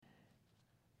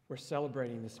We're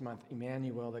celebrating this month,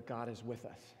 Emmanuel, that God is with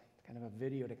us. Kind of a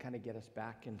video to kind of get us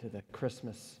back into the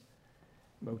Christmas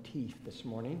motif this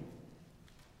morning.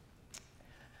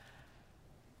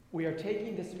 We are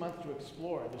taking this month to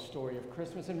explore the story of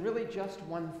Christmas, and really just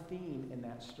one theme in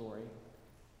that story,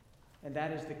 and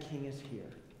that is the King is here.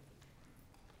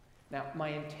 Now,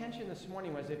 my intention this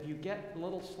morning was if you get a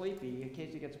little sleepy, in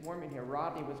case it gets warm in here,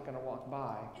 Rodney was going to walk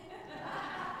by.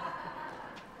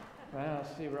 Well,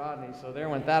 see Rodney, so there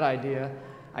went that idea.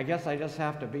 I guess I just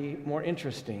have to be more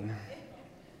interesting.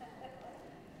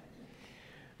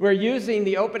 We're using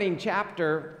the opening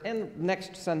chapter, and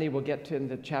next Sunday we'll get to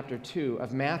into chapter 2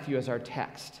 of Matthew as our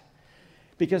text.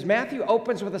 Because Matthew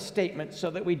opens with a statement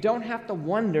so that we don't have to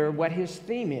wonder what his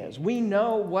theme is. We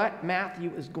know what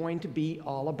Matthew is going to be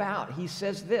all about. He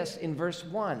says this in verse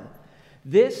 1.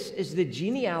 This is the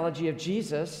genealogy of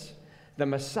Jesus, the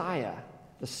Messiah,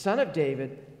 the son of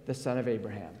David, the son of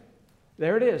Abraham.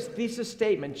 There it is, thesis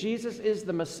statement. Jesus is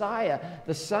the Messiah,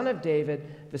 the son of David,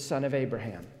 the son of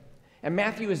Abraham. And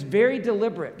Matthew is very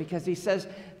deliberate because he says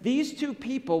these two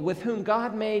people with whom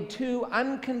God made two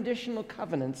unconditional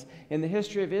covenants in the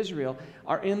history of Israel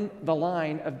are in the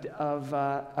line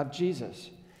of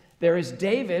Jesus. There is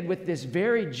David with this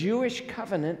very Jewish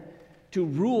covenant to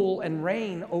rule and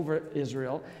reign over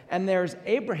Israel. And there's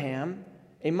Abraham,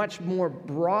 a much more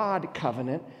broad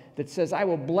covenant that says, I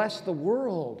will bless the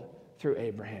world through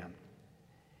Abraham.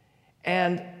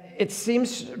 And it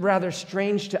seems rather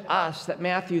strange to us that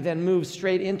Matthew then moves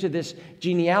straight into this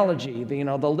genealogy,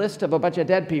 the list of a bunch of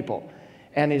dead people.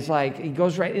 And he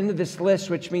goes right into this list,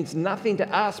 which means nothing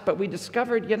to us, but we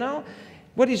discovered,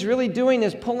 what he's really doing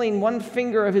is pulling one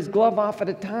finger of his glove off at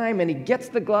a time, and he gets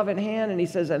the glove in hand, and he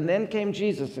says, and then came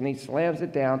Jesus, and he slams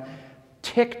it down,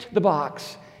 ticked the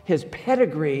box. His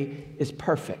pedigree is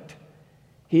perfect.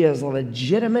 He is a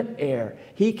legitimate heir.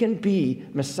 He can be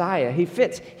Messiah. He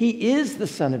fits. He is the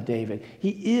son of David.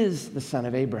 He is the son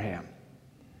of Abraham.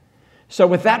 So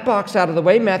with that box out of the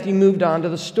way, Matthew moved on to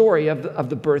the story of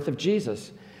the birth of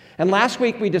Jesus. And last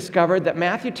week we discovered that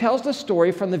Matthew tells the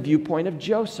story from the viewpoint of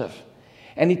Joseph.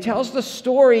 And he tells the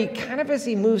story kind of as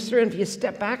he moves through. And if you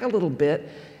step back a little bit,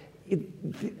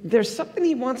 there's something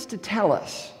he wants to tell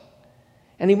us.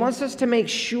 And he wants us to make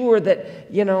sure that,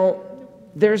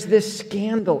 there's this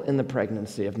scandal in the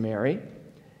pregnancy of Mary.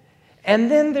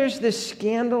 And then there's this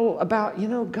scandal about,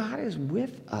 God is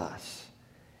with us.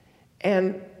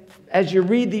 And as you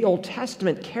read the Old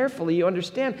Testament carefully, you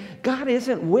understand God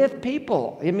isn't with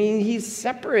people. I mean, he's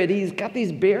separate. He's got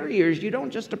these barriers. You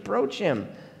don't just approach him.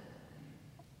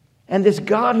 And this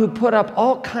God who put up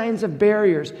all kinds of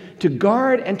barriers to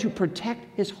guard and to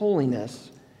protect his holiness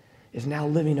is now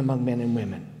living among men and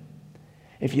women.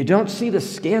 If you don't see the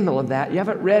scandal of that, you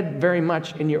haven't read very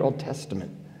much in your Old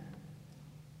Testament.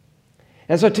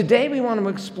 And so today we want to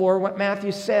explore what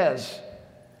Matthew says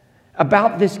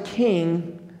about this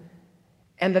king,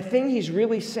 and the thing he's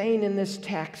really saying in this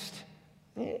text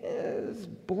is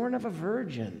born of a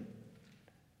virgin.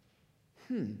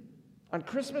 On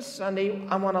Christmas Sunday,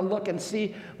 I want to look and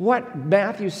see what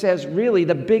Matthew says really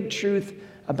the big truth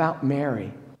about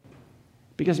Mary.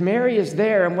 Because Mary is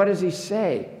there, and what does he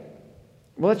say?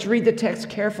 Well, let's read the text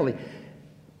carefully.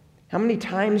 How many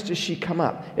times does she come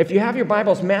up? If you have your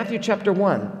Bibles, Matthew chapter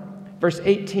 1, verse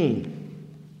 18.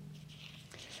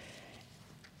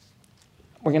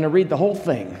 We're going to read the whole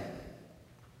thing.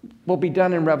 We'll be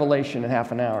done in Revelation in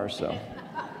half an hour or so.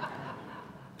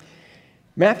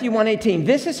 Matthew 1:18.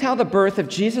 This is how the birth of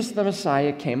Jesus the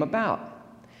Messiah came about.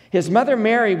 His mother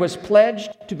Mary was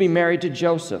pledged to be married to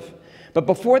Joseph, but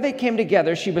before they came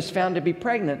together, she was found to be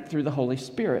pregnant through the Holy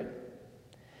Spirit.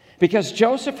 Because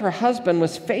Joseph, her husband,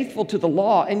 was faithful to the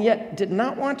law and yet did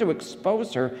not want to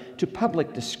expose her to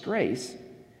public disgrace,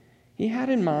 he had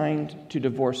in mind to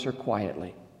divorce her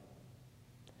quietly.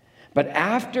 But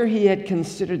after he had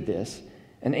considered this,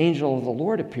 an angel of the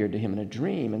Lord appeared to him in a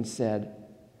dream and said,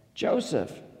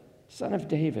 Joseph, son of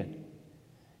David,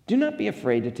 do not be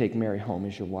afraid to take Mary home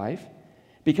as your wife,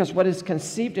 because what is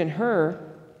conceived in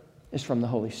her is from the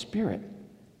Holy Spirit.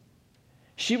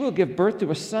 She will give birth to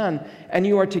a son, and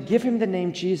you are to give him the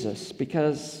name Jesus,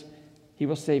 because he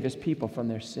will save his people from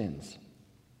their sins.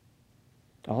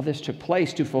 All this took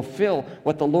place to fulfill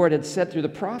what the Lord had said through the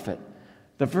prophet.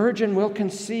 The virgin will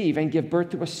conceive and give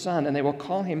birth to a son, and they will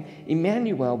call him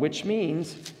Emmanuel, which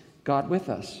means God with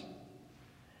us.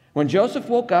 When Joseph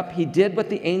woke up, he did what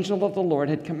the angel of the Lord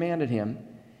had commanded him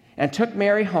and took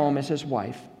Mary home as his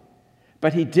wife.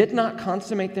 But he did not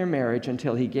consummate their marriage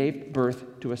until he gave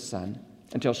birth to a son.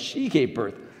 Until she gave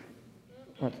birth.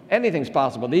 Well, anything's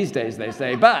possible these days, they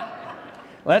say, but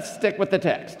let's stick with the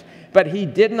text. But he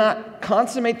did not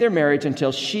consummate their marriage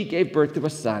until she gave birth to a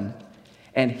son,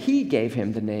 and he gave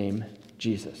him the name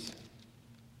Jesus.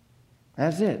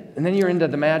 That's it. And then you're into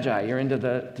the Magi. You're into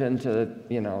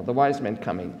the wise men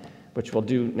coming, which we'll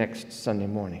do next Sunday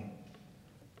morning.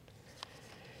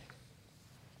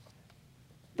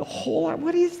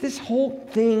 What is this whole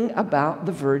thing about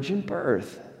the virgin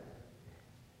birth?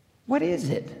 What is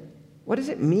it? What does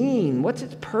it mean? What's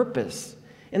its purpose?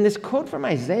 In this quote from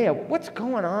Isaiah, what's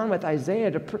going on with Isaiah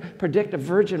to predict a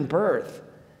virgin birth?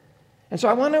 And so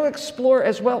I want to explore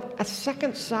as well a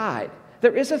second side.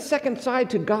 There is a second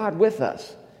side to God with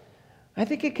us. I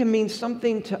think it can mean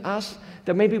something to us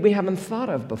that maybe we haven't thought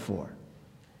of before.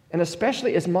 And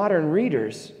especially as modern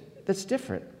readers, that's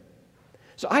different.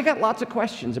 So I got lots of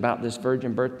questions about this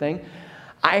virgin birth thing.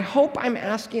 I hope I'm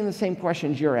asking the same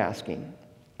questions you're asking,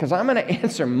 because I'm going to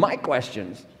answer my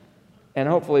questions, and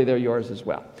hopefully they're yours as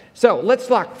well. So let's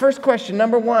look. First question,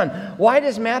 number one. Why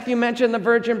does Matthew mention the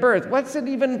virgin birth? Why is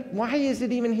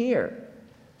it even here?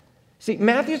 See,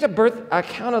 Matthew's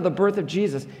account of the birth of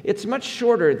Jesus, it's much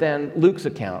shorter than Luke's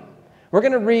account. We're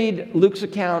going to read Luke's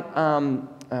account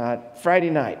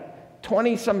Friday night.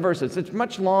 20-some verses. It's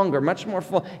much longer, much more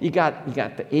full. You got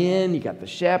the inn, you got the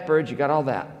shepherds, you got all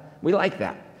that. We like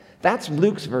that. That's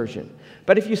Luke's version.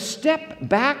 But if you step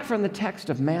back from the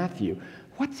text of Matthew,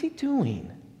 what's he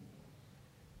doing?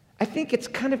 I think it's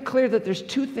kind of clear that there's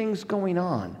two things going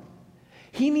on.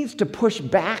 He needs to push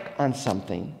back on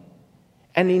something,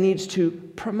 and he needs to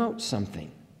promote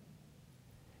something.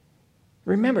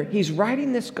 Remember, he's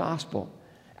writing this gospel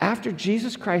after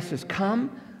Jesus Christ has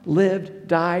come, lived,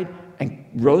 died, and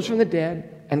rose from the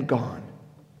dead and gone.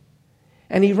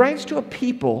 And he writes to a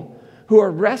people who are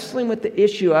wrestling with the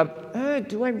issue of,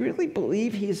 do I really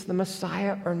believe he's the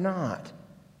Messiah or not?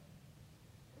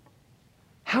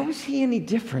 How is he any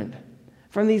different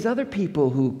from these other people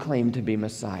who claim to be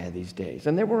Messiah these days?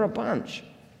 And there were a bunch.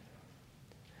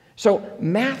 So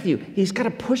Matthew, he's got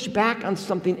to push back on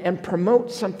something and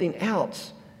promote something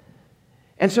else.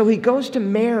 And so he goes to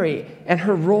Mary and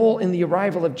her role in the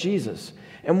arrival of Jesus.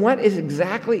 And what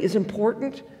exactly is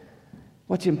important?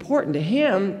 What's important to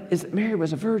him is that Mary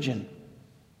was a virgin.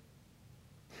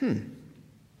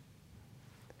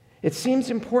 It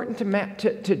seems important to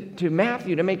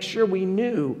Matthew to make sure we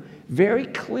knew very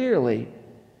clearly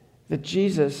that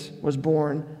Jesus was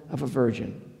born of a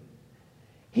virgin.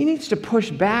 He needs to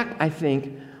push back, I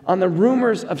think, on the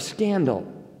rumors of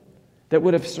scandal that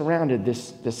would have surrounded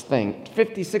this thing.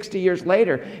 50, 60 years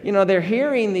later, they're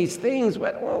hearing these things.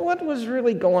 What was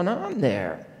really going on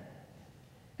there?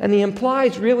 And he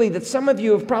implies really that some of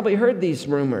you have probably heard these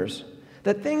rumors,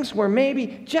 that things were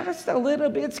maybe just a little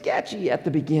bit sketchy at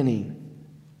the beginning.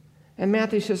 And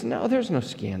Matthew says, no, there's no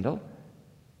scandal.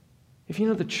 If you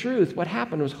know the truth, what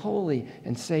happened was holy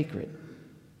and sacred.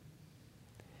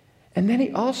 And then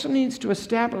he also needs to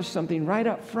establish something right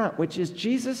up front, which is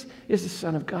Jesus is the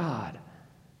Son of God.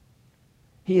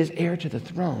 He is heir to the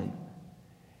throne.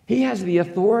 He has the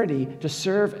authority to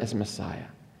serve as Messiah.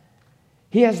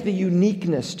 He has the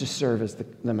uniqueness to serve as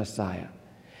the Messiah.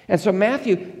 And so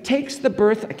Matthew takes the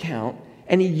birth account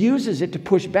and he uses it to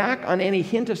push back on any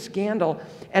hint of scandal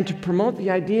and to promote the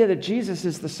idea that Jesus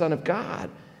is the Son of God.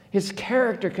 His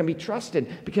character can be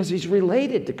trusted because he's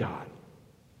related to God.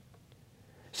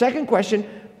 Second question,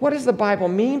 what does the Bible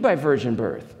mean by virgin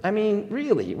birth? I mean,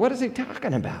 really, what is he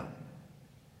talking about?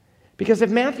 Because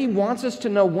if Matthew wants us to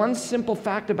know one simple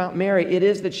fact about Mary, it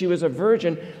is that she was a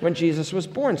virgin when Jesus was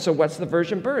born. So what's the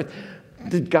virgin birth?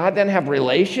 Did God then have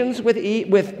relations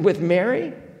with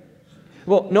Mary?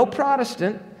 Well, no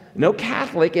Protestant, no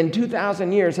Catholic in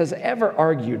 2,000 years has ever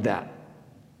argued that.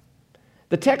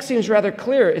 The text seems rather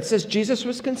clear. It says Jesus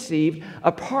was conceived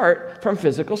apart from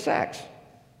physical sex.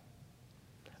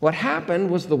 What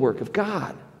happened was the work of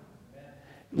God.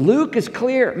 Luke is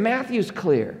clear. Matthew's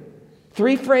clear.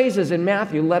 3 phrases in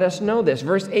Matthew let us know this.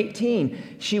 Verse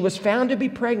 18, she was found to be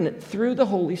pregnant through the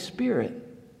Holy Spirit.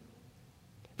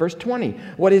 Verse 20,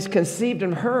 what is conceived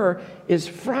in her is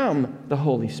from the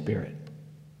Holy Spirit.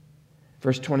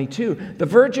 Verse 22, the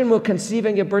virgin will conceive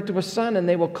and give birth to a son, and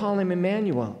they will call him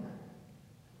Emmanuel.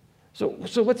 So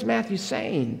what's Matthew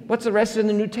saying? What's the rest of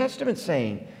the New Testament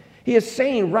saying? He is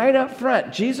saying right up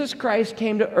front, Jesus Christ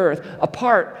came to earth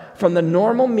apart from the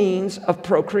normal means of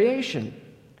procreation.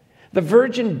 The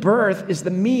virgin birth is the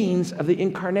means of the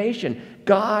incarnation,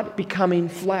 God becoming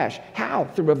flesh. How?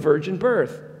 Through a virgin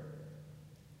birth.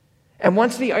 And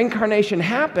once the incarnation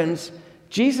happens,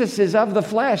 Jesus is of the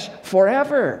flesh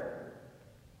forever.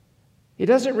 He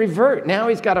doesn't revert. Now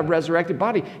he's got a resurrected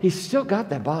body. He's still got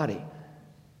that body.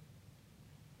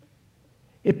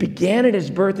 It began at his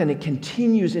birth and it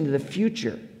continues into the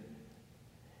future.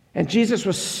 And Jesus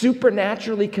was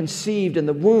supernaturally conceived in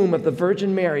the womb of the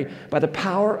Virgin Mary by the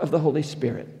power of the Holy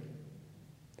Spirit.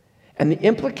 And the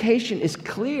implication is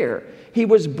clear. He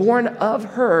was born of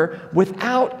her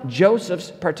without Joseph's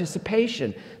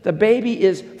participation. The baby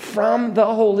is from the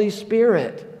Holy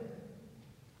Spirit,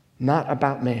 not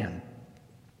about man.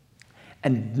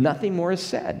 And nothing more is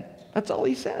said. That's all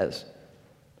he says.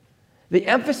 The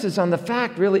emphasis on the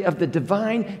fact, really, of the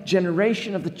divine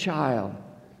generation of the child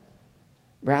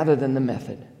rather than the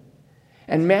method.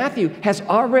 And Matthew has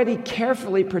already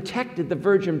carefully protected the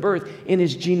virgin birth in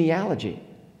his genealogy.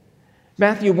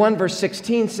 Matthew 1, verse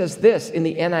 16 says this in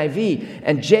the NIV,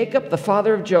 "And Jacob, the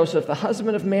father of Joseph, the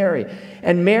husband of Mary,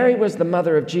 and Mary was the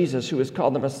mother of Jesus, who is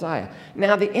called the Messiah."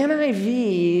 Now, the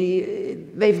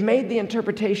NIV, they've made the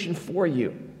interpretation for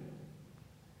you.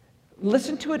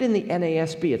 Listen to it in the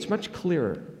NASB. It's much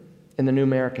clearer in the New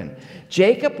American.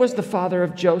 "Jacob was the father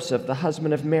of Joseph, the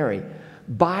husband of Mary,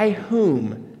 by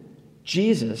whom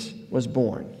Jesus was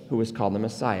born, who was called the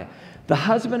Messiah. The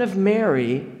husband of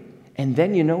Mary," and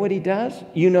then you know what he does?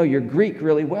 You know your Greek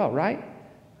really well, right?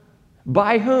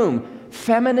 By whom?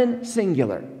 Feminine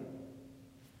singular.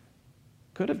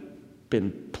 Could have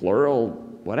been plural,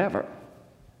 whatever.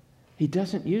 He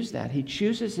doesn't use that. He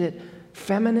chooses it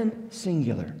feminine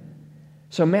singular.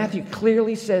 So Matthew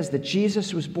clearly says that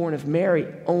Jesus was born of Mary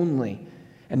only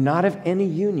and not of any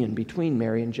union between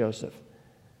Mary and Joseph.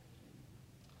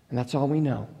 And that's all we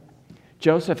know.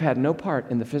 Joseph had no part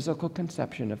in the physical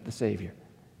conception of the Savior.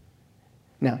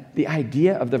 Now, the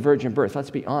idea of the virgin birth, let's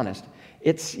be honest,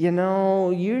 it's,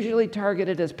 usually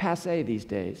targeted as passé these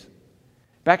days.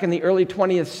 Back in the early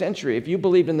 20th century, if you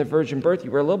believed in the virgin birth,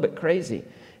 you were a little bit crazy.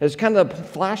 It was kind of the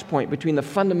flashpoint between the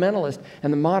fundamentalist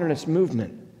and the modernist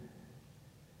movement.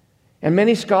 And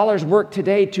many scholars work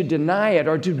today to deny it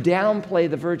or to downplay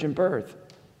the virgin birth.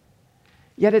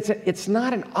 Yet it's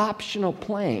not an optional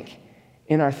plank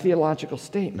in our theological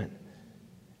statement.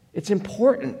 It's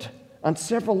important on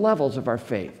several levels of our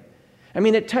faith. I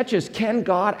mean, it touches, can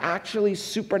God actually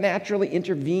supernaturally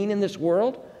intervene in this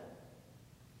world?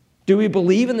 Do we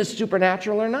believe in the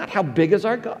supernatural or not? How big is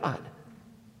our God?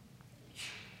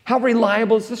 How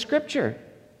reliable is the Scripture?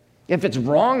 If it's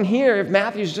wrong here, if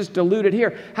Matthew's just diluted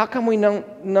here, how do we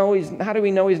know he's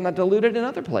not diluted in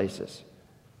other places?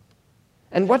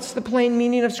 And what's the plain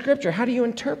meaning of Scripture? How do you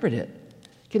interpret it?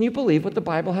 Can you believe what the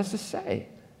Bible has to say?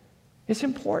 It's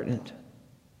important.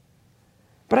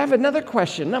 But I have another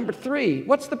question. Number 3,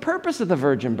 what's the purpose of the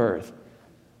virgin birth?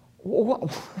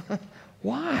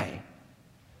 Why?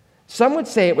 Some would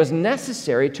say it was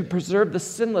necessary to preserve the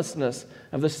sinlessness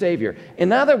of the Savior.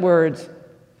 In other words,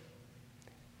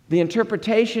 the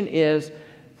interpretation is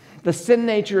the sin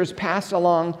nature is passed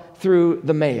along through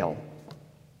the male,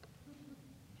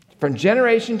 from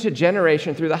generation to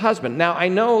generation through the husband. Now, I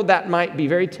know that might be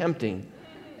very tempting,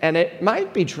 and it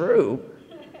might be true,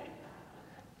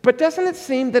 but doesn't it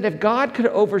seem that if God could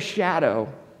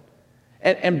overshadow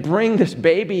and bring this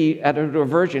baby out of a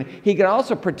virgin, he could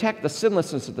also protect the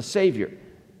sinlessness of the Savior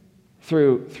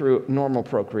through normal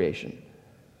procreation?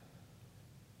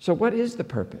 So what is the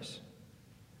purpose?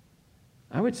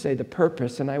 I would say the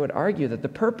purpose, and I would argue that the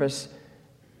purpose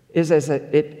is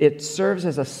it serves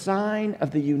as a sign of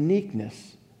the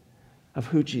uniqueness of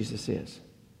who Jesus is.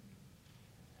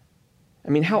 I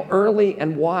mean, how early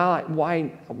and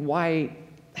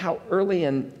how early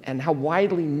and how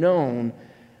widely known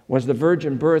was the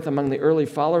virgin birth among the early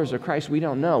followers of Christ? We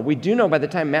don't know. We do know by the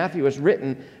time Matthew was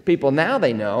written, people now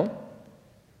they know.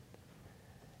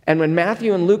 And when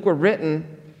Matthew and Luke were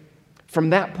written,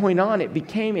 from that point on, it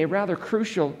became a rather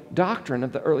crucial doctrine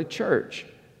of the early church.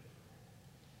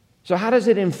 So how does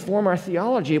it inform our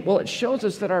theology? Well, it shows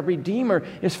us that our Redeemer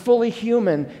is fully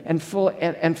human and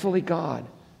fully God.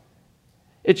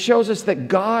 It shows us that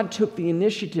God took the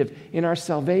initiative in our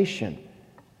salvation.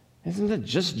 Isn't it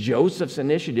just Joseph's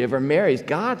initiative or Mary's?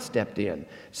 God stepped in.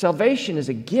 Salvation is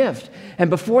a gift.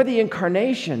 And before the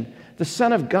incarnation, the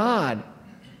Son of God,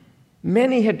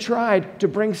 many had tried to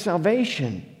bring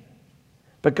salvation.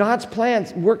 But God's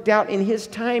plans worked out in His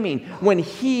timing when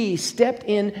He stepped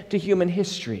into human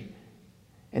history.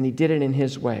 And He did it in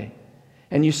His way.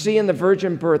 And you see in the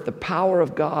virgin birth the power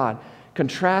of God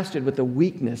contrasted with the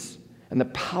weakness and the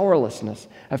powerlessness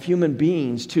of human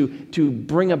beings to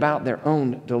bring about their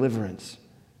own deliverance.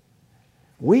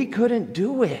 We couldn't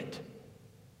do it,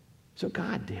 so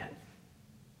God did.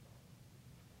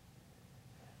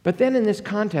 But then in this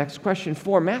context, question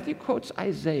 4, Matthew quotes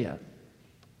Isaiah.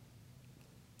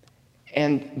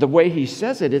 And the way he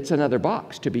says it, it's another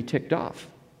box to be ticked off.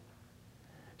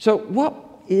 So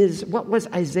was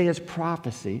Isaiah's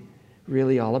prophecy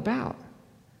really all about?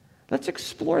 Let's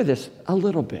explore this a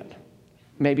little bit.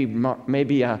 Maybe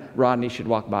Rodney should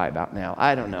walk by about now.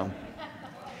 I don't know.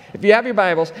 If you have your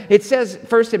Bibles, it says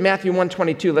first in Matthew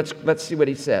 1:22, let's see what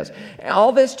he says.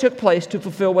 All this took place to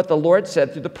fulfill what the Lord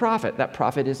said through the prophet. That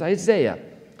prophet is Isaiah.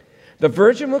 The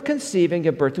virgin will conceive and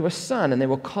give birth to a son, and they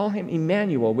will call him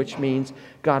Emmanuel, which means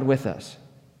God with us.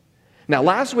 Now,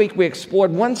 last week we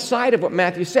explored one side of what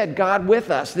Matthew said, God with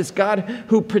us, this God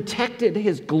who protected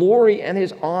his glory and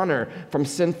his honor from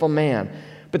sinful man.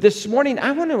 But this morning,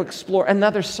 I want to explore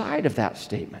another side of that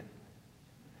statement.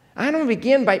 I want to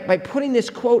begin by putting this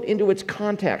quote into its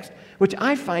context, which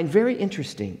I find very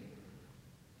interesting.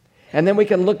 And then we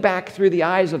can look back through the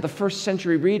eyes of the first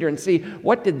century reader and see,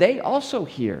 what did they also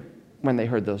hear when they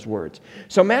heard those words?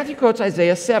 So Matthew quotes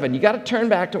Isaiah 7. You got to turn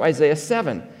back to Isaiah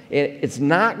 7. It's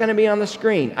not going to be on the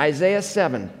screen. Isaiah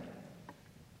 7.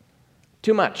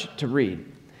 Too much to read.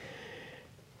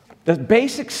 The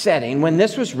basic setting, when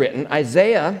this was written,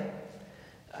 Isaiah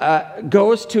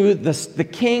goes to the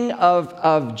king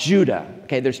of Judah.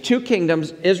 Okay, there's two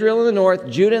kingdoms, Israel in the north,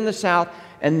 Judah in the south,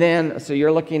 and then, so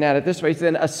you're looking at it this way, so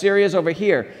then Assyria's over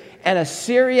here. And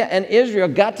Assyria and Israel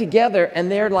got together,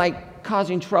 and they're like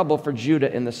causing trouble for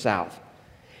Judah in the south.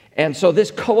 And so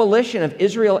this coalition of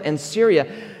Israel and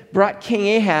Syria brought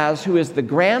King Ahaz, who is the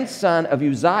grandson of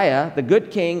Uzziah, the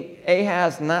good king.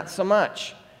 Ahaz, not so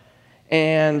much.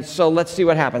 And so let's see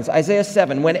what happens. Isaiah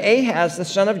 7, when Ahaz, the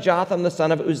son of Jotham, the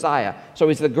son of Uzziah, so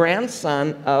he's the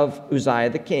grandson of Uzziah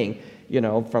the king,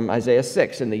 from Isaiah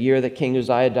 6, in the year that King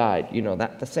Uzziah died.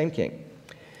 That the same king.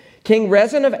 King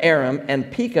Rezin of Aram and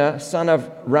Pekah, son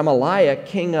of Remaliah,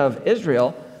 king of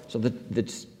Israel, so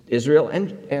the Israel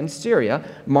and Syria,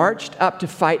 marched up to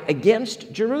fight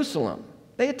against Jerusalem.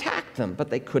 They attacked them, but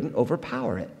they couldn't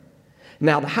overpower it.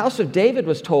 Now the house of David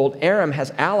was told, Aram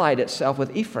has allied itself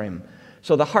with Ephraim.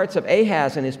 So the hearts of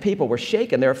Ahaz and his people were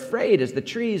shaken. They're afraid as the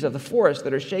trees of the forest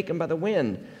that are shaken by the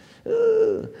wind.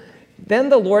 Then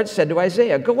the Lord said to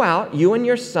Isaiah, go out, you and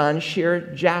your son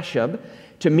Shear-Jashub,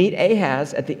 to meet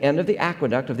Ahaz at the end of the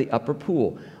aqueduct of the upper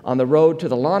pool, on the road to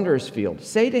the launderer's field.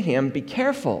 Say to him, be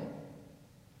careful,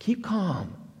 keep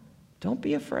calm, don't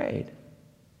be afraid.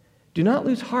 Do not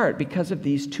lose heart because of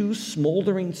these two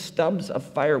smoldering stubs of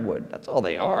firewood. That's all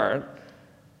they are.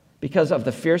 Because of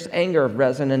the fierce anger of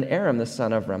Rezin and Aram, the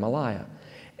son of Remaliah.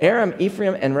 Aram,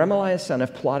 Ephraim, and Remaliah's son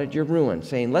have plotted your ruin,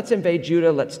 saying, let's invade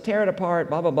Judah, let's tear it apart,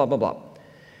 blah, blah, blah, blah, blah.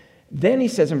 Then he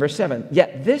says in verse 7,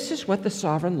 yet this is what the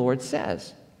sovereign Lord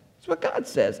says. It's what God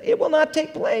says. It will not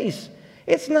take place.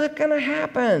 It's not going to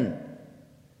happen.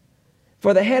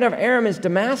 For the head of Aram is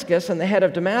Damascus, and the head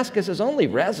of Damascus is only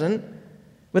Rezin.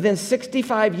 Within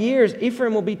 65 years,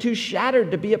 Ephraim will be too shattered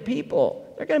to be a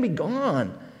people. They're going to be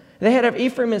gone. The head of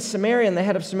Ephraim is Samaria, and the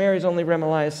head of Samaria is only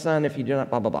Remaliah's son, if you do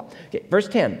not, blah, blah, blah. Okay, verse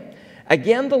 10.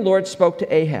 Again, the Lord spoke to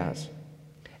Ahaz.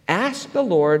 Ask the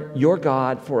Lord your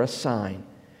God for a sign,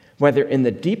 whether in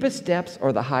the deepest depths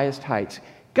or the highest heights.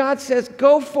 God says,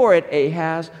 go for it,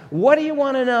 Ahaz. What do you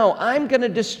want to know? I'm going to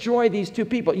destroy these two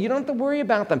people. You don't have to worry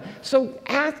about them. So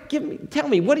tell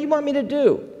me, what do you want me to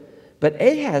do? But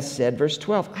Ahaz said, verse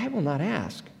 12, I will not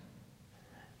ask,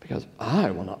 because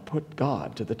I will not put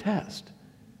God to the test.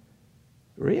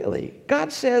 Really?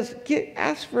 God says,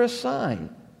 ask for a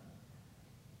sign.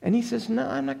 And he says, no,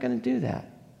 I'm not going to do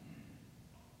that.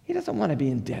 He doesn't want to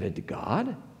be indebted to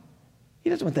God. He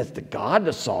doesn't want that to God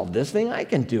to solve this thing. I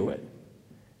can do it.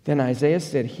 Then Isaiah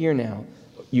said, hear now,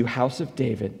 you house of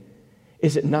David,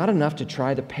 is it not enough to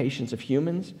try the patience of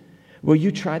humans? Will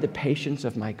you try the patience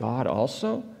of my God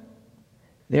also?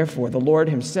 Therefore, the Lord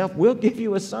himself will give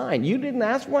you a sign. You didn't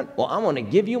ask one? Well, I'm going to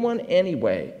give you one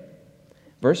anyway.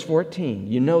 Verse 14,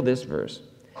 you know this verse.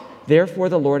 Therefore,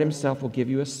 the Lord himself will give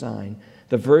you a sign.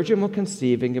 The virgin will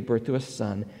conceive and give birth to a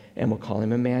son, and will call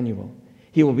him Emmanuel.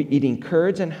 He will be eating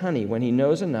curds and honey when he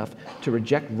knows enough to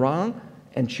reject wrong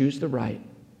and choose the right.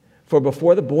 For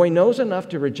before the boy knows enough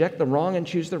to reject the wrong and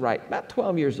choose the right, about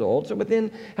 12 years old, so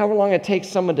within however long it takes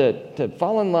someone to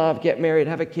fall in love, get married,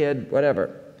 have a kid,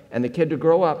 whatever, and the kid to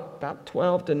grow up, about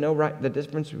 12 to know the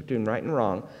difference between right and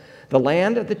wrong, the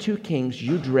land of the two kings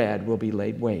you dread will be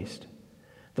laid waste.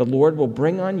 The Lord will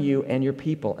bring on you and your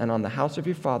people and on the house of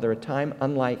your father a time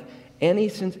unlike any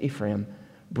since Ephraim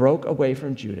broke away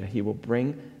from Judah. He will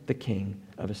bring the king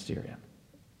of Assyria.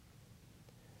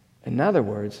 In other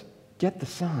words, get the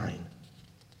sign.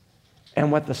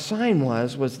 And what the sign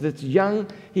was this young,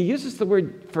 he uses the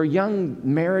word for young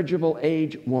marriageable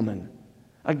age woman,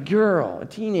 a girl, a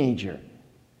teenager.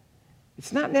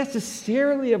 It's not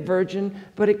necessarily a virgin,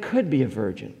 but it could be a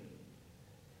virgin.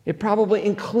 It probably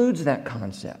includes that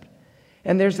concept.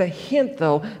 And there's a hint,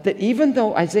 though, that even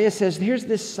though Isaiah says, here's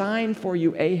this sign for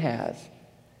you, Ahaz,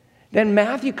 then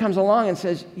Matthew comes along and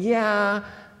says, yeah,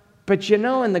 but you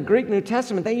know, in the Greek New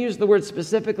Testament, they use the word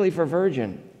specifically for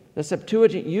virgin. The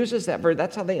Septuagint uses that word.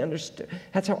 That's how they understood.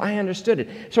 That's how I understood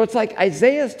it. So it's like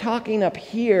Isaiah's talking up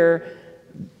here,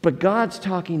 but God's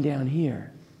talking down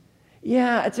here.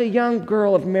 Yeah, it's a young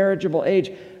girl of marriageable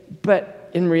age, but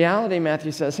in reality,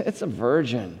 Matthew says, it's a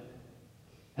virgin.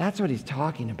 That's what he's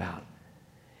talking about.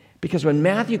 Because when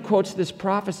Matthew quotes this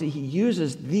prophecy, he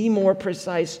uses the more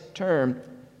precise term,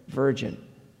 virgin,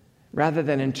 rather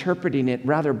than interpreting it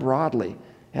rather broadly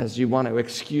as you want to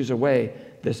excuse away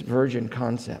this virgin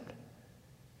concept.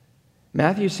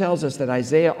 Matthew tells us that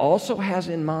Isaiah also has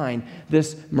in mind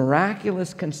this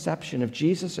miraculous conception of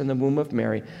Jesus in the womb of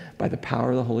Mary by the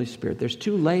power of the Holy Spirit. There's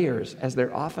two layers, as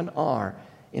there often are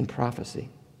in prophecy.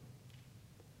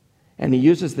 And he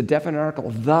uses the definite article,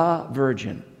 the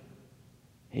virgin.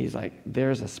 He's like,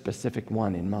 there's a specific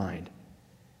one in mind.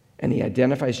 And he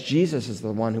identifies Jesus as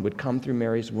the one who would come through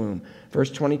Mary's womb.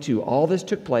 Verse 22, all this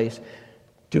took place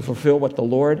to fulfill what the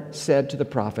Lord said to the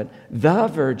prophet, the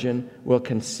virgin will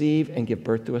conceive and give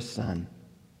birth to a son,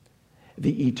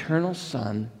 the eternal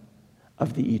Son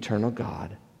of the eternal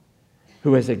God,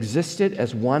 who has existed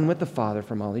as one with the Father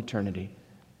from all eternity,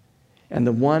 and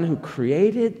the one who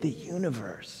created the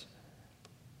universe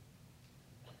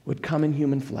would come in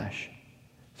human flesh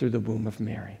through the womb of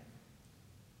Mary.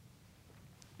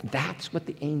 That's what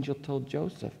the angel told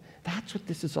Joseph. That's what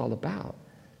this is all about.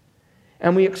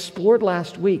 And we explored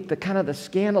last week the kind of the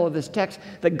scandal of this text,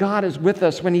 that God is with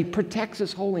us when he protects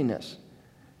his holiness.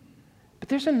 But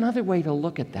there's another way to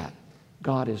look at that.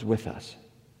 God is with us.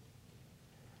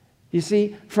 You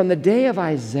see, from the day of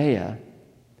Isaiah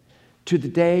to the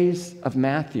days of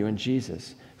Matthew and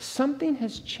Jesus, something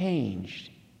has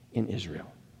changed in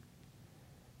Israel.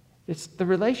 It's the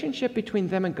relationship between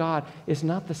them and God is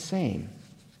not the same.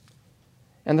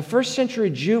 And the first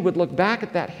century Jew would look back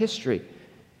at that history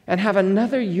and have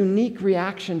another unique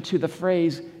reaction to the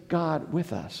phrase, God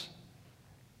with us.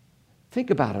 Think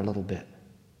about it a little bit.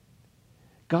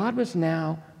 God was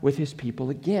now with his people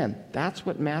again. That's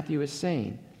what Matthew is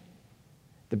saying.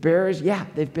 The bearers, yeah,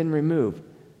 they've been removed.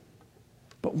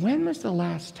 But when was the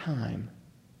last time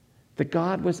that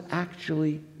God was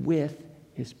actually with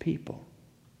his people?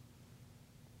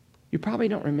 You probably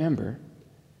don't remember,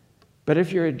 but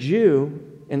if you're a Jew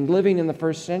and living in the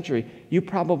first century, you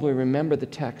probably remember the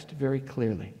text very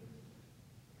clearly.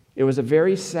 It was a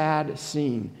very sad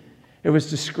scene. It was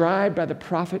described by the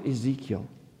prophet Ezekiel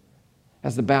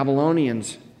as the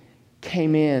Babylonians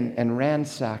came in and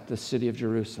ransacked the city of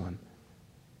Jerusalem.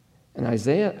 And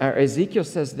Ezekiel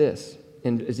says this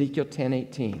in Ezekiel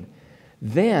 10:18.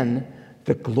 Then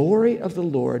the glory of the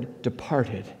Lord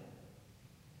departed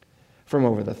from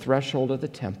over the threshold of the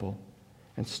temple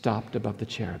and stopped above the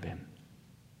cherubim.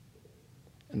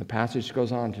 And the passage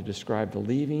goes on to describe the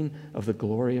leaving of the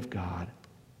glory of God.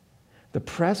 The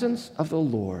presence of the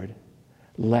Lord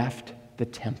left the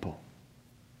temple.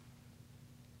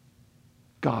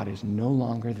 God is no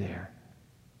longer there.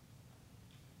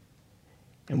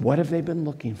 And what have they been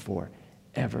looking for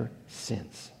ever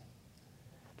since?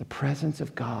 The presence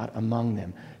of God among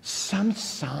them. Some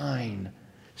sign,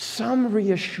 some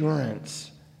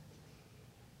reassurance.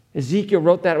 Ezekiel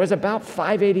wrote that. It was about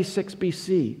 586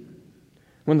 BC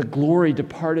when the glory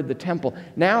departed the temple.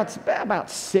 Now it's about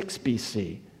 6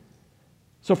 BC.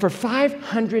 So for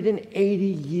 580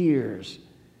 years,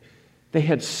 they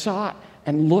had sought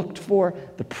and looked for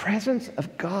the presence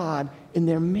of God in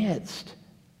their midst.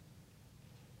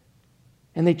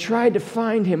 And they tried to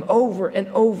find him over and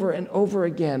over and over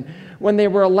again when they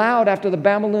were allowed after the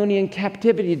Babylonian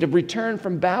captivity to return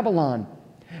from Babylon.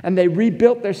 And they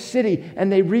rebuilt their city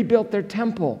and they rebuilt their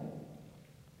temple.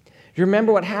 You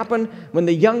remember what happened when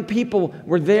the young people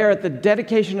were there at the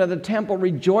dedication of the temple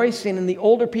rejoicing, and the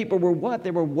older people were what?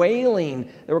 They were wailing,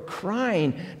 they were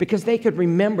crying because they could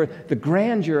remember the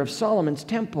grandeur of Solomon's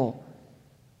temple.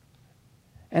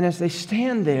 And as they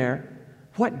stand there,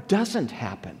 what doesn't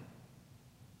happen?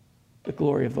 The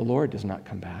glory of the Lord does not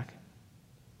come back.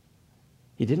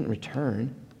 He didn't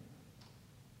return.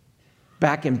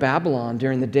 Back in Babylon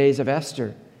during the days of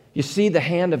Esther, you see the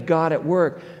hand of God at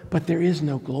work, but there is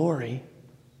no glory.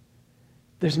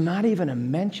 There's not even a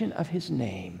mention of his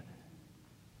name.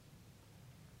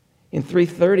 In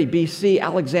 330 BC,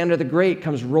 Alexander the Great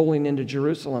comes rolling into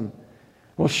Jerusalem.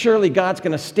 Well, surely God's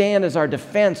going to stand as our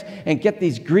defense and get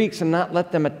these Greeks and not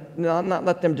let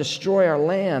them destroy our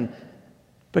land.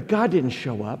 But God didn't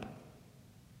show up.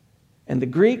 And the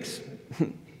Greeks,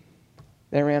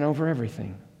 they ran over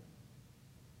everything.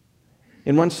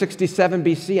 In 167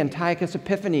 BC, Antiochus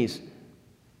Epiphanes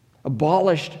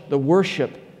abolished the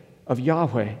worship of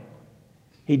Yahweh.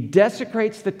 He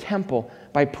desecrates the temple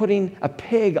by putting a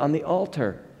pig on the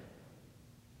altar.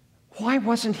 Why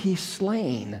wasn't he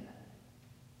slain?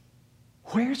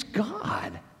 Where's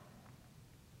God?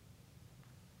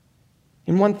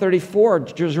 In 134,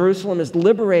 Jerusalem is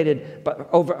liberated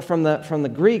from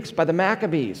the Greeks by the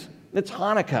Maccabees. It's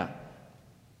Hanukkah.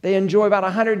 They enjoy about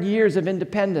 100 years of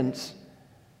independence.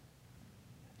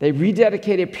 They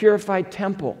rededicate a purified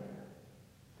temple.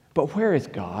 But where is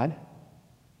God?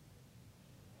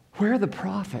 Where are the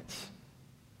prophets?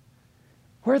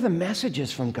 Where are the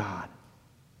messages from God?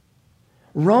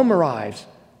 Rome arrives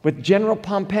with General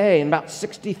Pompey in about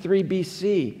 63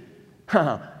 BC.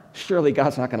 Surely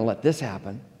God's not going to let this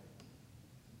happen.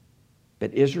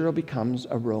 But Israel becomes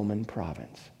a Roman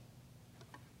province.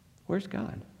 Where's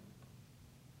God?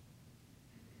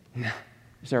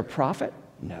 Is there a prophet?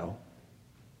 No.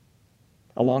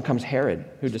 Along comes Herod,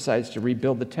 who decides to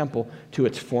rebuild the temple to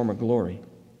its former glory.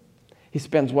 He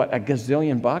spends, what, $1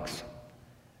 gazillion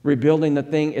rebuilding the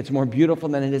thing. It's more beautiful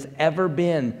than it has ever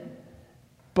been.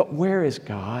 But where is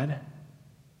God?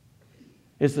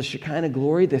 Is the Shekinah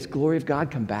glory, this glory of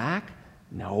God, come back?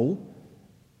 No.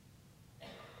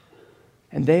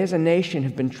 And they as a nation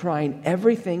have been trying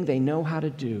everything they know how to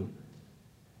do.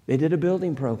 They did a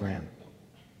building program.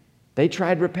 They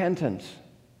tried repentance.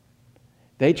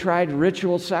 They tried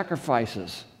ritual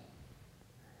sacrifices.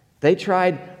 They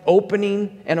tried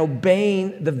opening and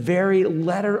obeying the very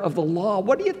letter of the law.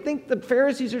 What do you think the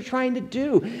Pharisees are trying to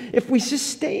do? If we just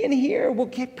stay in here, we'll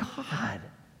get God.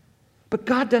 But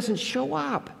God doesn't show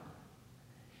up.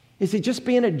 Is he just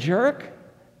being a jerk?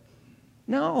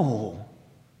 No.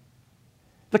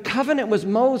 The covenant with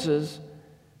Moses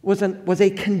was a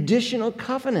conditional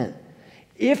covenant.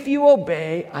 If you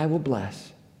obey, I will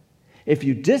bless. If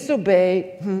you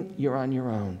disobey, you're on your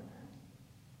own.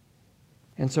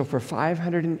 And so for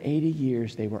 580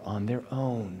 years, they were on their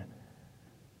own.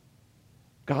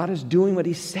 God is doing what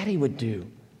he said he would do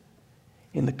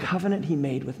in the covenant he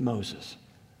made with Moses.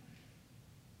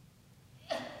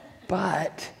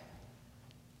 But,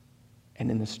 and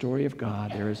in the story of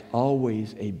God, there is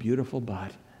always a beautiful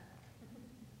but.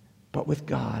 But with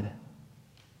God,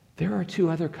 there are two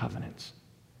other covenants.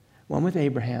 One with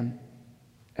Abraham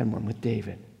and one with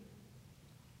David.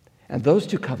 And those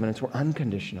two covenants were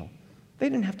unconditional. They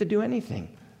didn't have to do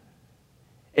anything.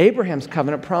 Abraham's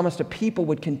covenant promised a people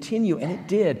would continue, and it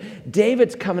did.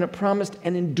 David's covenant promised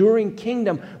an enduring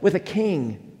kingdom with a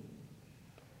king.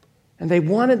 And they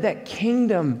wanted that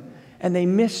kingdom, and they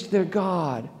missed their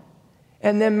God.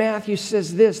 And then Matthew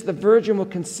says this, the virgin will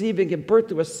conceive and give birth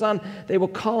to a son. They will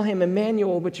call him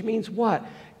Emmanuel, which means what?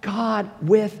 God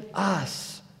with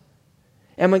us.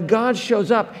 And when God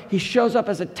shows up, he shows up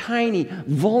as a tiny,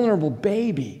 vulnerable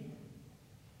baby.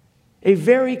 A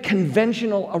very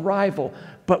conventional arrival,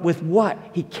 but with what?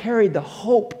 He carried the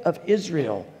hope of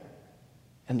Israel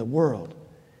and the world.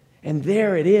 And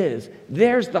there it is.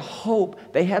 There's the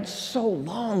hope they had so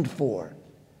longed for.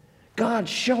 God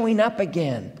showing up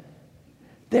again.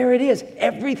 There it is.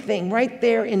 Everything right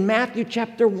there in Matthew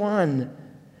chapter 1.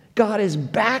 God is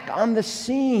back on the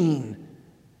scene,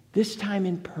 this time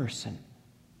in person.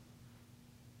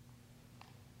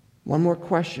 One more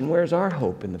question. Where's our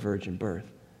hope in the virgin birth?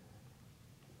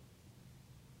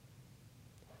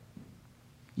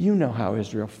 You know how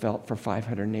Israel felt for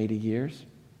 580 years,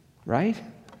 right?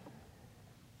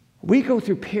 We go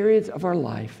through periods of our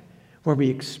life where we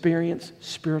experience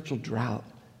spiritual drought.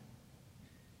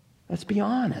 Let's be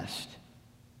honest.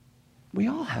 We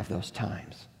all have those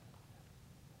times.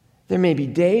 There may be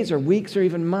days or weeks or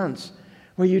even months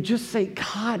where you just say,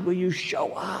 God, will you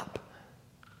show up?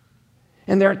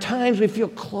 And there are times we feel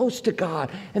close to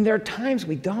God, and there are times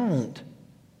we don't.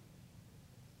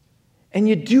 And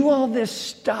you do all this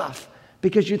stuff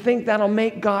because you think that'll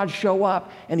make God show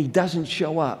up, and he doesn't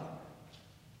show up.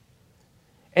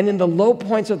 And in the low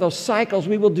points of those cycles,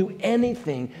 we will do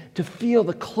anything to feel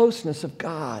the closeness of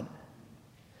God.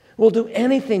 We'll do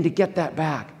anything to get that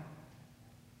back.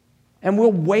 And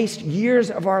we'll waste years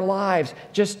of our lives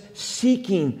just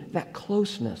seeking that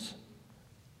closeness.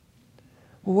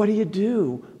 Well, what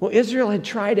do? Well, Israel had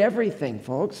tried everything,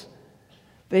 folks.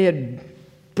 They had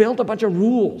built a bunch of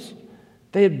rules.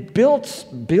 They had built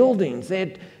buildings. They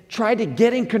had tried to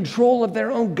get in control of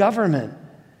their own government.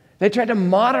 They tried to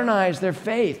modernize their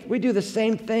faith. We do the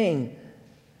same thing.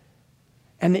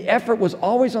 And the effort was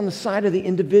always on the side of the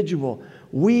individual.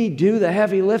 We do the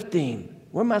heavy lifting.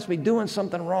 We must be doing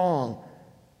something wrong.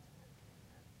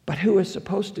 But who is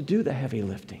supposed to do the heavy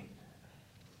lifting?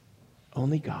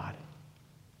 Only God.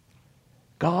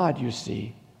 God, you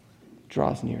see,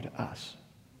 draws near to us.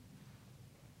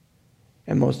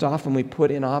 And most often we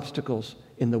put in obstacles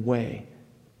in the way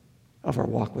of our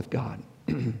walk with God.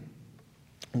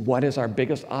 What is our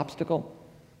biggest obstacle?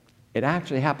 It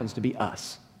actually happens to be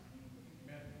us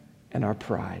and our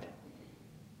pride.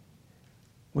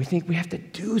 We think we have to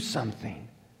do something,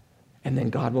 and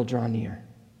then God will draw near.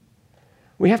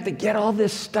 We have to get all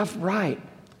this stuff right.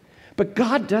 But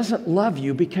God doesn't love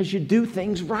you because you do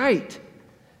things right.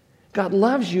 God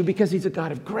loves you because He's a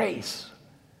God of grace.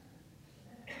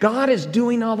 God is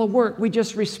doing all the work. We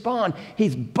just respond.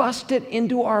 He's busted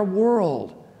into our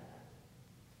world.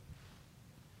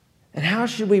 And how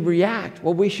should we react?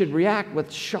 Well, we should react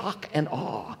with shock and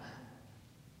awe.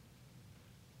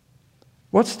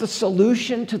 What's the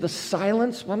solution to the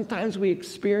silence sometimes we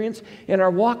experience in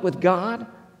our walk with God?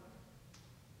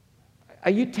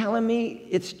 Are you telling me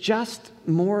it's just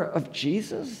more of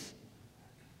Jesus?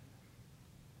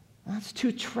 Well, that's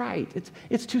too trite.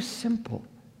 It's too simple.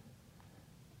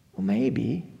 Well,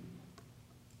 maybe,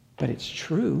 but it's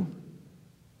true.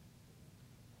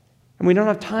 And we don't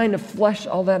have time to flesh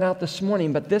all that out this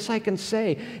morning, but this I can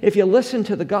say. If you listen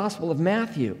to the Gospel of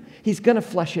Matthew, he's going to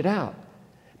flesh it out.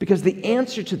 Because the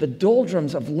answer to the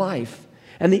doldrums of life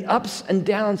and the ups and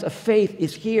downs of faith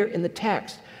is here in the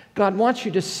text. God wants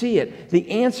you to see it. The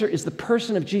answer is the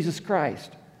person of Jesus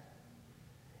Christ.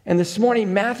 And this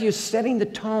morning, Matthew is setting the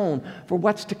tone for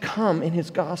what's to come in his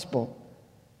gospel.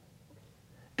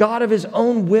 God of his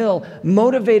own will,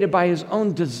 motivated by his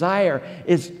own desire,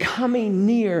 is coming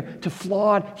near to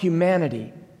flawed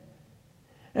humanity.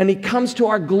 And he comes to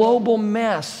our global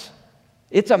mess.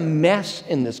 It's a mess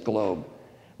in this globe,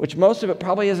 which most of it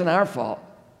probably isn't our fault.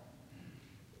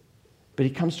 But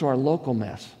he comes to our local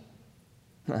mess,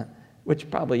 which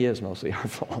probably is mostly our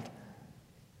fault.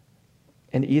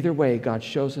 And either way, God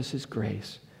shows us his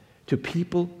grace to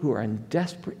people who are in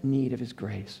desperate need of his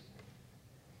grace.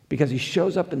 Because he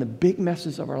shows up in the big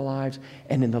messes of our lives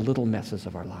and in the little messes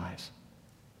of our lives.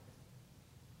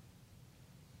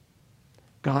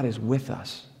 God is with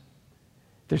us.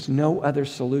 There's no other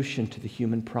solution to the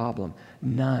human problem.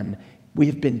 None.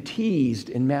 We've been teased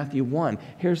in Matthew 1.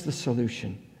 Here's the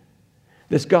solution.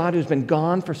 This God who's been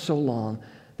gone for so long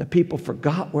that people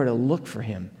forgot where to look for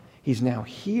him. He's now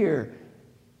here.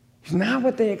 He's not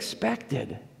what they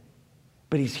expected,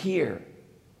 but he's here.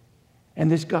 And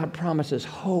this God promises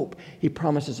hope. He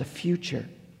promises a future.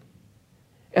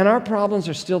 And our problems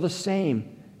are still the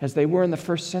same as they were in the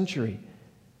first century.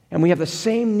 And we have the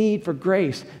same need for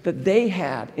grace that they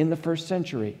had in the first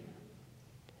century.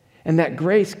 And that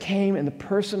grace came in the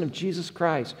person of Jesus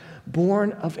Christ,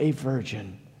 born of a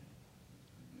virgin.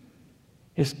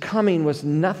 His coming was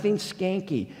nothing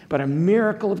skanky, but a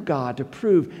miracle of God to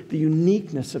prove the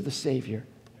uniqueness of the Savior.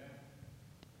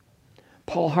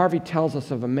 Paul Harvey tells us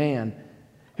of a man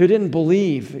who didn't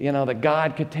believe, that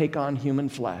God could take on human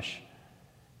flesh.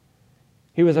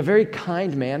 He was a very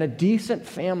kind man, a decent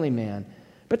family man,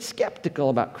 but skeptical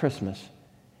about Christmas,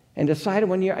 and decided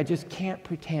one year, I just can't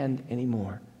pretend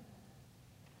anymore.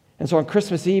 And so on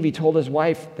Christmas Eve, he told his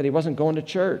wife that he wasn't going to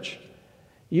church.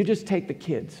 You just take the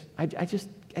kids.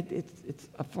 It's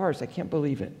a farce. I can't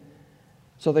believe it.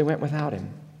 So they went without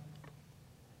him.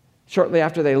 Shortly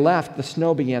after they left, the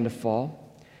snow began to fall.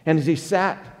 And as he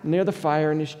sat near the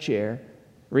fire in his chair,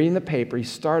 reading the paper,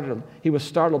 he was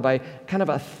startled by kind of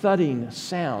a thudding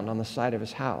sound on the side of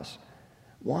his house.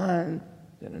 One,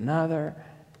 then another,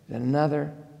 then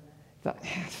another. He thought,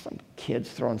 some kids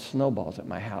throwing snowballs at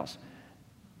my house.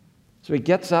 So he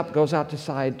gets up, goes out to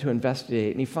side to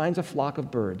investigate, and he finds a flock of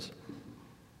birds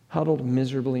huddled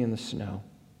miserably in the snow.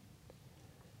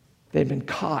 They'd been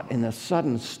caught in a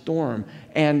sudden storm,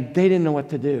 and they didn't know what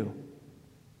to do.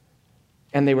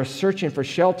 And they were searching for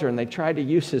shelter, and they tried to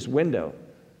use his window.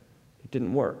 It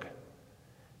didn't work.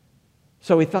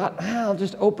 So he thought, I'll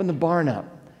just open the barn up.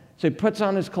 So he puts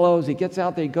on his clothes, he gets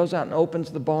out there, he goes out and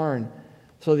opens the barn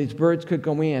so these birds could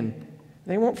go in.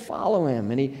 They won't follow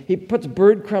him. And he puts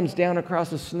bird crumbs down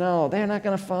across the snow. They're not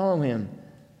going to follow him.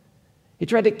 He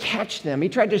tried to catch them. He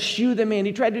tried to shoo them in.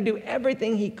 He tried to do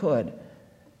everything he could.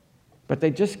 But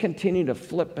they just continued to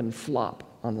flip and flop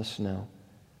on the snow.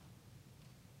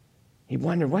 He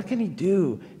wondered, what can he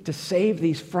do to save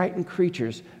these frightened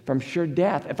creatures from sure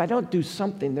death? If I don't do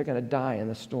something, they're going to die in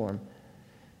the storm.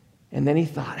 And then he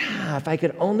thought, if I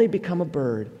could only become a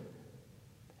bird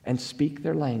and speak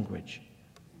their language,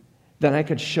 then I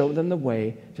could show them the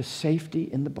way to safety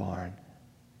in the barn.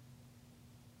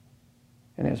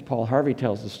 And as Paul Harvey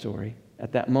tells the story,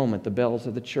 at that moment, the bells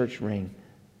of the church ring.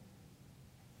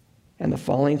 And the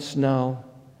falling snow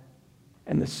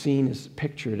And the scene is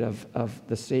pictured of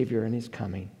the Savior and his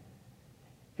coming.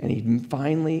 And he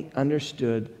finally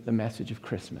understood the message of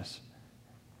Christmas.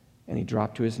 And he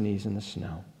dropped to his knees in the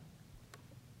snow.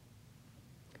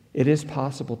 It is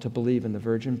possible to believe in the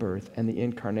virgin birth and the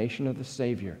incarnation of the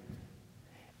Savior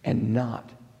and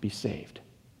not be saved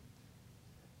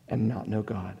and not know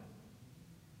God.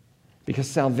 Because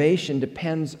salvation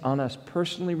depends on us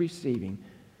personally receiving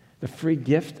the free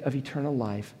gift of eternal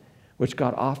life, which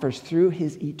God offers through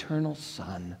his eternal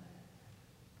Son,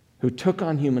 who took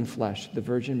on human flesh, the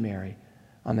Virgin Mary,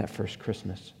 on that first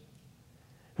Christmas,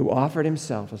 who offered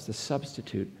himself as the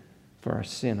substitute for our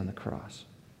sin on the cross.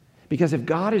 Because if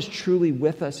God is truly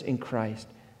with us in Christ,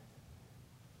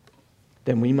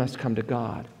 then we must come to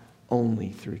God only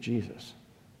through Jesus.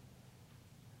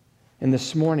 And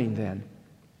this morning, then,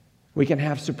 we can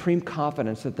have supreme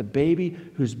confidence that the baby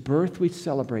whose birth we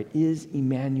celebrate is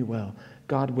Emmanuel,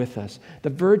 God with us. The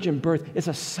virgin birth is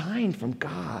a sign from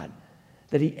God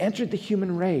that he entered the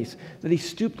human race, that he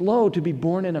stooped low to be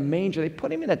born in a manger. They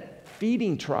put him in a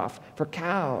feeding trough for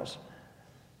cows.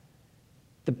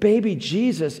 The baby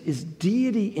Jesus is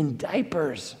deity in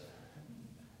diapers.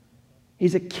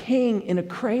 He's a king in a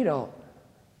cradle.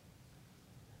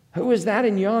 Who is that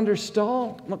in yonder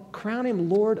stall? Look, crown him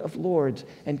Lord of Lords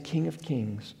and King of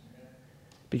Kings.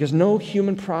 Because no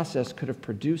human process could have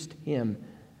produced him.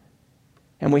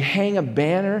 And we hang a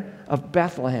banner of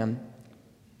Bethlehem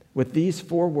with these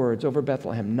 4 words over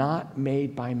Bethlehem: not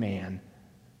made by man.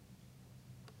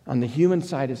 On the human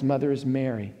side, his mother is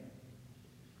Mary,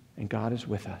 and God is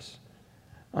with us.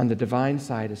 On the divine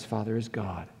side, his Father is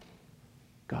God.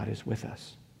 God is with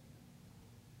us.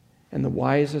 And the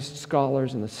wisest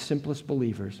scholars and the simplest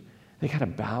believers, they got to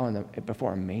bow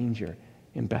before a manger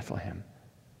in Bethlehem.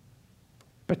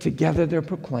 But together they'll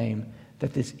proclaim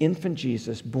that this infant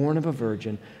Jesus, born of a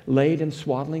virgin, laid in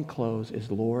swaddling clothes, is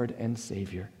Lord and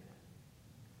Savior.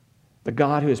 The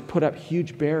God who has put up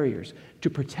huge barriers to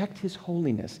protect his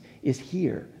holiness is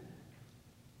here.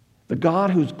 The God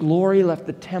whose glory left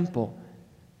the temple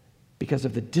because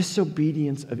of the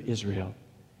disobedience of Israel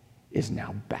is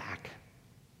now back.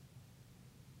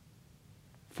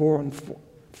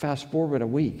 Fast forward a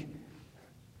week.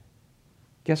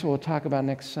 Guess what we'll talk about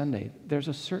next Sunday? There's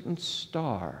a certain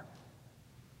star.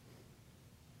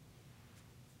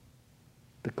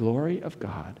 The glory of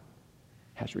God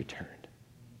has returned.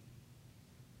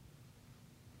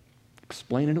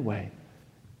 Explain it away,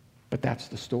 but that's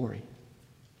the story.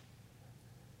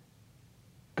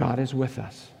 God is with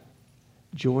us.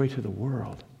 Joy to the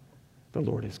world. The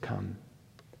Lord has come.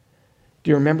 Do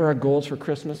you remember our goals for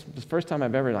Christmas? It's the first time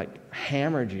I've ever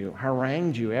hammered you,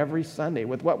 harangued you every Sunday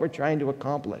with what we're trying to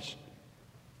accomplish.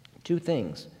 2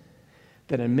 things.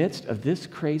 That in the midst of this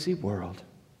crazy world,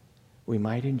 we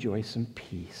might enjoy some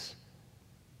peace.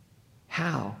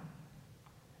 How?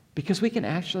 Because we can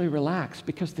actually relax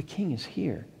because the King is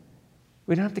here.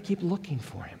 We don't have to keep looking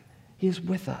for him. He is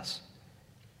with us.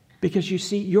 Because you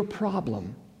see, your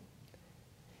problem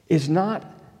is not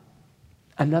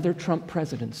another Trump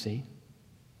presidency.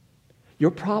 Your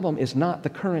problem is not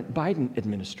the current Biden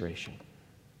administration.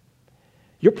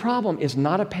 Your problem is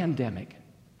not a pandemic.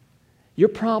 Your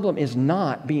problem is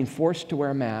not being forced to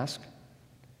wear a mask.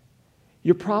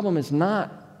 Your problem is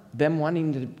not them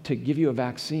wanting to give you a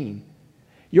vaccine.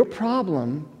 Your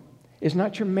problem is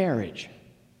not your marriage.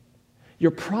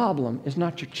 Your problem is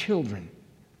not your children.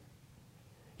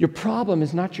 Your problem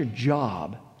is not your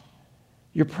job.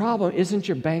 Your problem isn't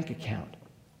your bank account.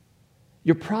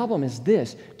 Your problem is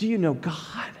this: do you know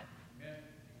God?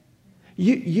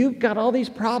 You've got all these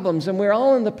problems, and we're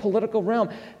all in the political realm.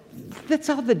 That's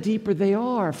all the deeper they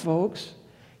are, folks.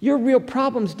 Your real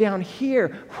problem's down here.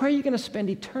 Where are you going to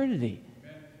spend eternity?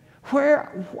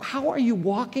 How are you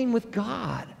walking with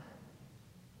God?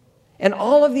 And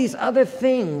all of these other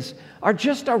things are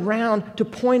just around to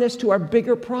point us to our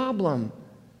bigger problem.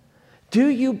 Do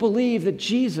you believe that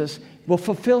Jesus will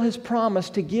fulfill his promise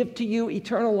to give to you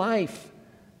eternal life?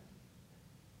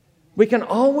 We can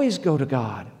always go to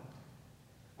God.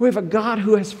 We have a God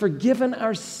who has forgiven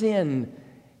our sin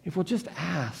if we'll just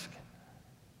ask.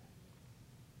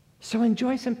 So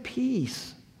enjoy some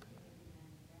peace.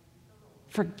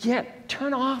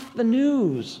 Turn off the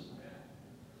news.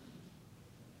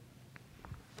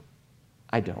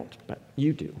 I don't, but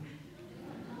you do.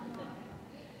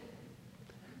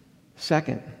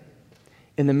 Second,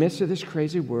 in the midst of this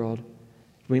crazy world,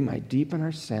 we might deepen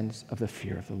our sense of the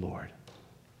fear of the Lord.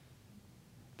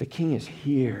 The King is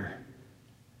here.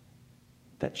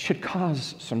 That should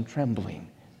cause some trembling.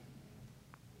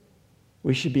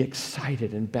 We should be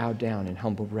excited and bow down in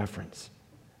humble reverence.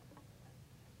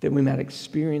 that we might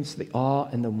experience the awe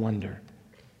and the wonder,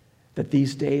 that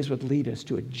these days would lead us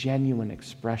to a genuine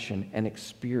expression and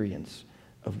experience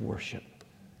of worship.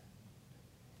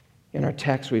 In our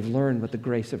text, we've learned what the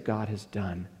grace of God has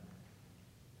done.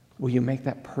 Will you make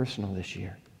that personal this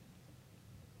year?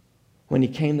 When he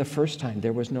came the first time,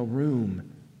 there was no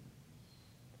room.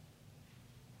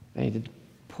 They had to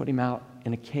put him out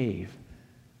in a cave,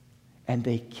 and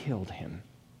they killed him.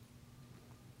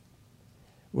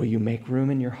 Will you make room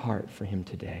in your heart for him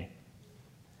today?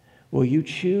 Will you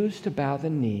choose to bow the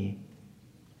knee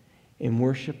in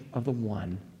worship of the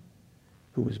one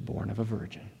who was born of a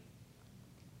virgin?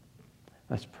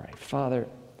 Let's pray. Father,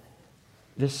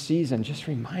 this season just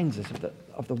reminds us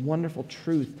of the wonderful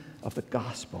truth of the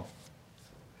gospel,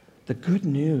 the good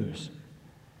news.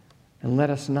 And let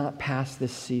us not pass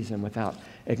this season without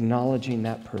acknowledging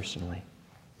that personally.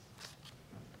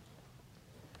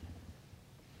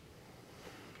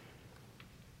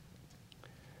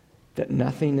 That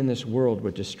nothing in this world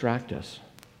would distract us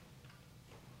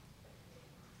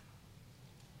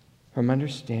from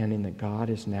understanding that God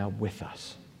is now with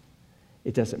us.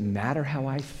 It doesn't matter how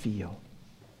I feel.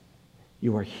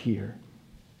 You are here.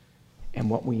 And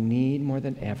what we need more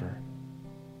than ever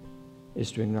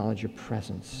is to acknowledge your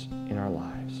presence in our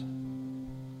lives.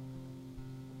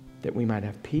 That we might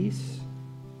have peace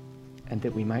and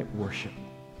that we might worship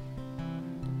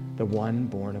the one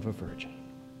born of a virgin.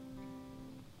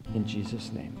 In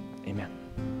Jesus' name,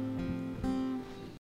 amen.